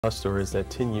Our story is that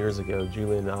 10 years ago,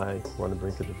 Julie and I were on the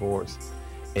brink of divorce.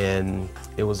 And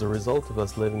it was a result of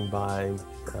us living by,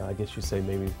 I guess you'd say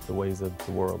maybe the ways of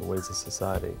the world, the ways of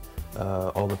society,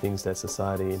 all the things that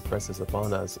society impresses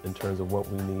upon us in terms of what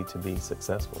we need to be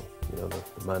successful. You know,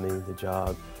 the money, the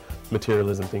job,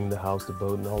 materialism thing, the house, the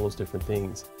boat, and all those different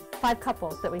things. 5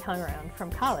 couples that we hung around from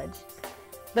college.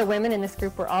 The women in this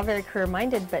group were all very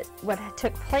career-minded, but what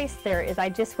took place there is I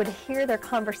just would hear their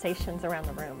conversations around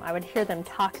the room. I would hear them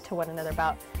talk to one another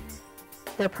about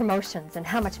their promotions and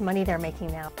how much money they're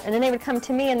making now. And then they would come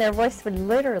to me and their voice would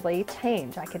literally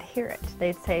change. I could hear it.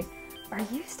 They'd say, "Are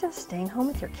you still staying home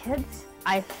with your kids?"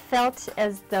 I felt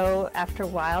as though after a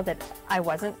while that I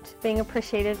wasn't being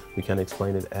appreciated. We kind of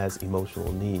explain it as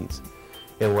emotional needs.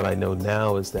 And what I know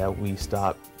now is that we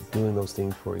stop doing those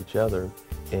things for each other.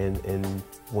 And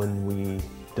when we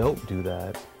don't do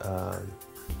that,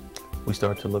 we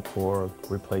start to look for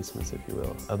replacements, if you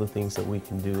will, other things that we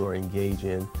can do or engage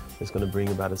in that's going to bring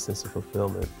about a sense of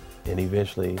fulfillment. And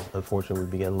eventually, unfortunately,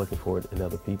 we began looking for it in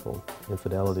other people.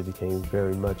 Infidelity became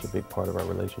very much a big part of our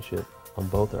relationship on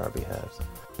both of our behalves.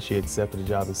 She accepted a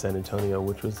job in San Antonio,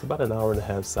 which was about an hour and a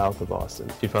half south of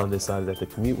Austin. She finally decided that the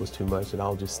commute was too much and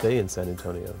I'll just stay in San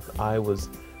Antonio. I was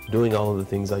doing all of the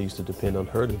things I used to depend on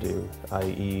her to do,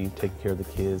 i.e. taking care of the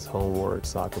kids, homework,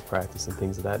 soccer practice, and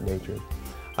things of that nature.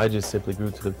 I just simply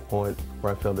grew to the point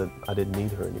where I felt that I didn't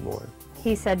need her anymore.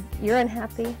 He said, "You're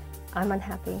unhappy, I'm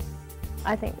unhappy.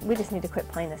 I think we just need to quit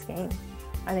playing this game.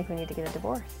 I think we need to get a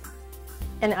divorce."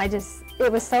 And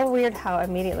it was so weird how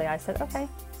immediately I said, okay.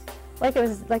 Like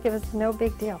it was no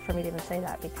big deal for me to even say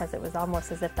that, because it was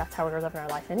almost as if that's how we were living our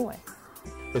life anyway.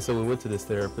 And so we went to this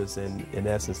therapist and in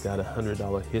essence got a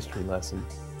 $100 history lesson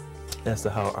as to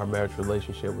how our marriage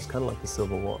relationship was kind of like the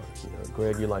Civil War. You know,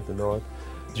 Greg, you're like the North,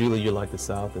 Julie, you're like the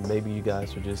South, and maybe you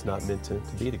guys are just not meant to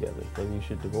be together. Maybe you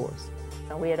should divorce.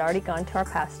 We had already gone to our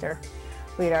pastor.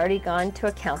 We had already gone to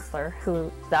a counselor who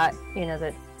thought, you know,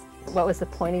 that what was the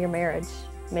point of your marriage?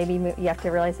 Maybe you have to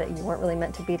realize that you weren't really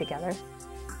meant to be together.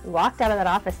 We walked out of that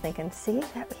office thinking, see,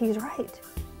 he's right.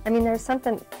 I mean, there's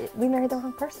something, we married the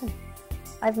wrong person.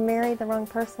 I've married the wrong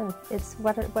person. It's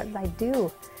what did I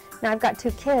do? Now I've got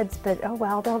 2 kids, but oh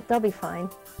well, they'll be fine.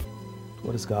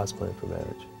 What is God's plan for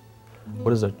marriage?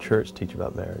 What does our church teach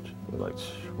about marriage? We're like,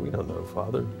 we don't know,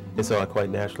 Father. And so I quite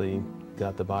naturally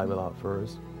got the Bible out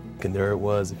first. And there it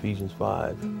was, Ephesians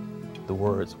 5, the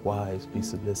words, "Wives, be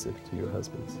submissive to your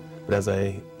husbands." But as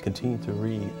I continued to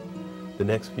read, the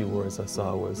next few words I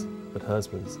saw was, "But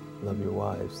husbands, love your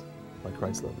wives like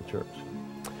Christ loved the church."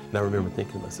 And I remember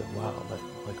thinking to myself, wow,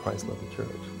 like Christ loved the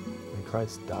church. And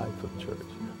Christ died for the church.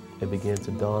 It began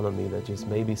to dawn on me that just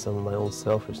maybe some of my own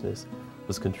selfishness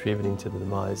was contributing to the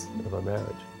demise of our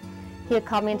marriage. He had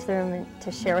called me into the room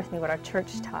to share with me what our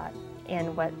church taught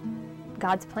and what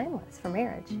God's plan was for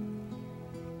marriage.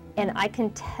 And I can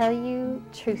tell you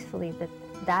truthfully that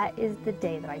that is the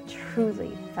day that I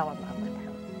truly fell in love with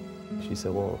him. She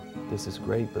said, "Well, this is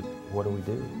great, but what do we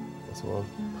do?" I said, "Well,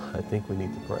 I think we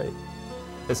need to pray."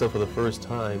 And so for the first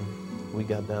time, we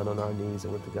got down on our knees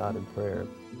and went to God in prayer.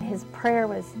 His prayer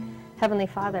was, "Heavenly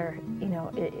Father, you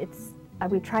know,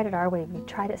 we tried it our way, we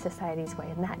tried it society's way,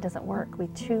 and that doesn't work. We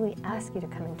truly ask you to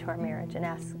come into our marriage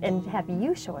and have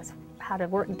you show us how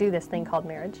to do this thing called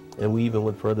marriage." And we even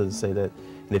went further to say that,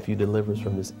 and if you deliver us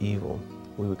from this evil,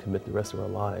 we would commit the rest of our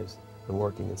lives in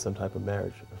working in some type of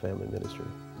marriage or family ministry.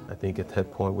 I think at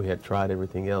that point we had tried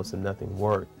everything else and nothing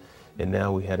worked. And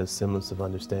now we had a semblance of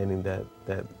understanding that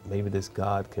maybe this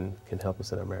God can help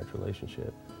us in our marriage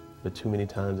relationship. But too many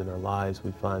times in our lives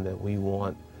we find that we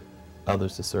want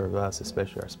others to serve us,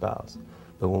 especially our spouse.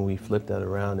 But when we flip that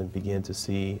around and begin to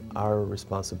see our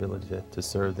responsibility to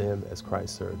serve them as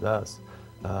Christ served us,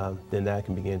 then that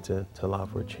can begin to allow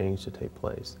for a change to take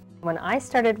place. When I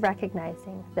started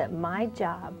recognizing that my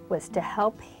job was to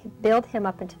help build him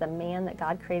up into the man that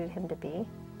God created him to be,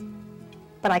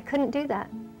 but I couldn't do that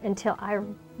until I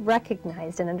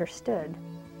recognized and understood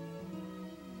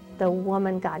the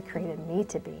woman God created me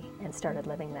to be and started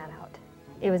living that out.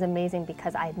 It was amazing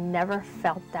because I'd never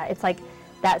felt that. It's like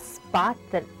that spot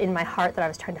that in my heart that I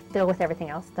was trying to fill with everything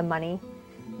else, the money,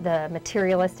 the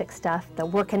materialistic stuff, the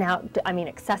working out, I mean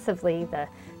excessively, the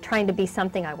trying to be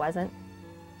something I wasn't.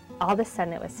 All of a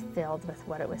sudden it was filled with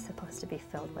what it was supposed to be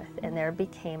filled with, and there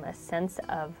became a sense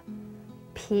of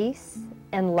peace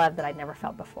and love that I'd never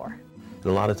felt before. And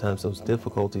a lot of times those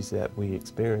difficulties that we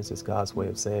experience is God's way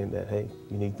of saying that, hey,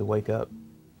 you need to wake up.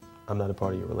 I'm not a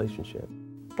part of your relationship.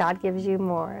 God gives you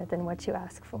more than what you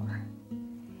ask for.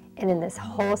 And in this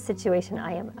whole situation,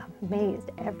 I am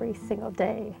amazed every single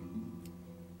day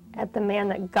at the man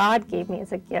that God gave me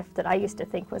as a gift that I used to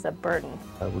think was a burden.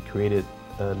 We created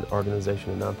an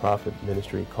organization, a nonprofit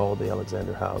ministry called the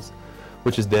Alexander House,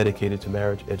 which is dedicated to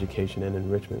marriage, education, and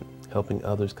enrichment, helping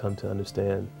others come to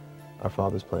understand our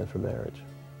Father's plan for marriage.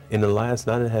 In the last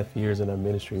 9.5 years in our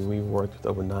ministry, we've worked with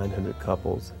over 900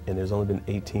 couples, and there's only been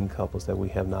 18 couples that we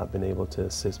have not been able to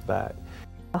assist back.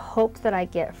 The hope that I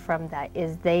get from that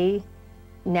is they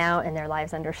now in their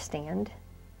lives understand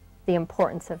the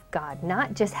importance of God,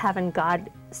 not just having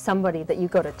God somebody that you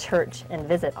go to church and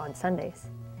visit on Sundays,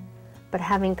 but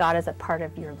having God as a part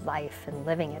of your life and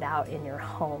living it out in your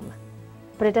home.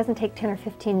 But it doesn't take 10 or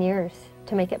 15 years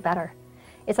to make it better.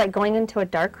 It's like going into a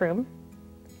dark room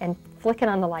and flicking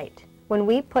on the light. When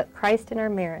we put Christ in our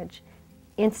marriage,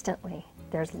 instantly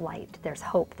there's light, there's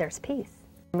hope, there's peace.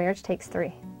 Marriage takes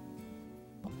 3.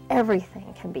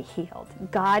 Everything can be healed.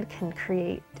 God can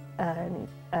create an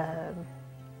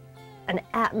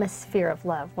atmosphere of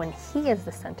love. When He is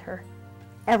the center,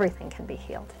 everything can be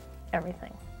healed,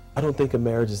 everything. I don't think a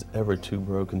marriage is ever too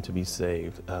broken to be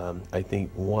saved. I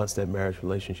think once that marriage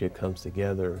relationship comes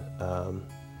together,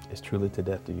 it's truly to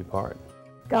death do you part.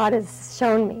 God has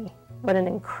shown me what an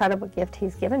incredible gift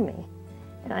He's given me.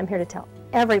 And I'm here to tell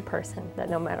every person that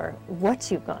no matter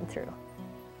what you've gone through,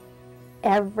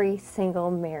 every single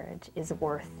marriage is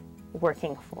worth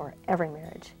working for, every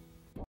marriage.